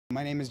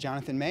My name is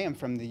Jonathan May. I'm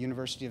from the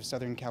University of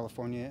Southern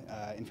California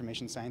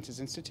Information Sciences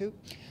Institute.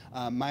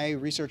 My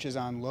research is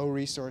on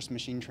low-resource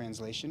machine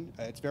translation.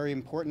 It's very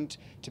important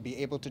to be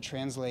able to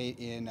translate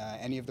in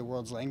any of the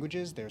world's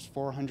languages. There's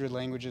 400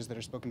 languages that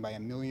are spoken by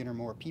 1 million or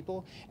more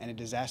people, and a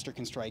disaster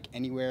can strike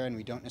anywhere, and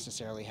we don't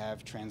necessarily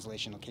have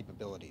translational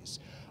capabilities.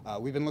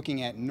 We've been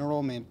looking at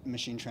neural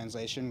machine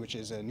translation, which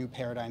is a new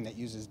paradigm that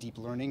uses deep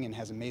learning and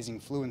has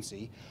amazing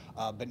fluency,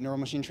 but neural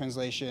machine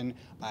translation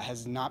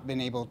has not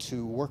been able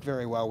to work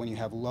very well when you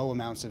have low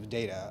amounts of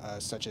data,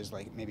 such as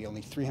like maybe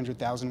only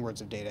 300,000 words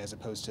of data as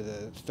opposed to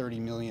the 30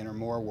 million or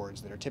more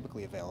words that are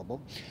typically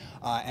available.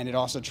 And it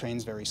also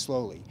trains very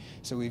slowly.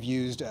 So we've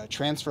used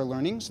transfer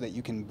learning so that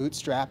you can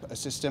bootstrap a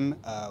system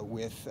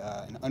with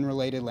an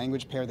unrelated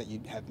language pair that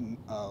you have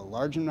a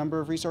large number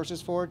of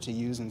resources for to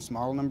use in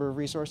small number of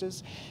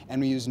resources. And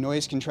we use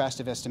noise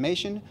contrastive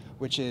estimation,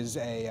 which is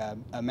a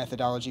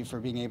methodology for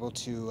being able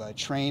to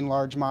train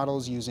large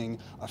models using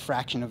a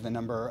fraction of the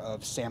number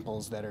of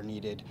samples that are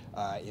needed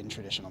in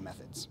traditional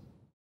methods.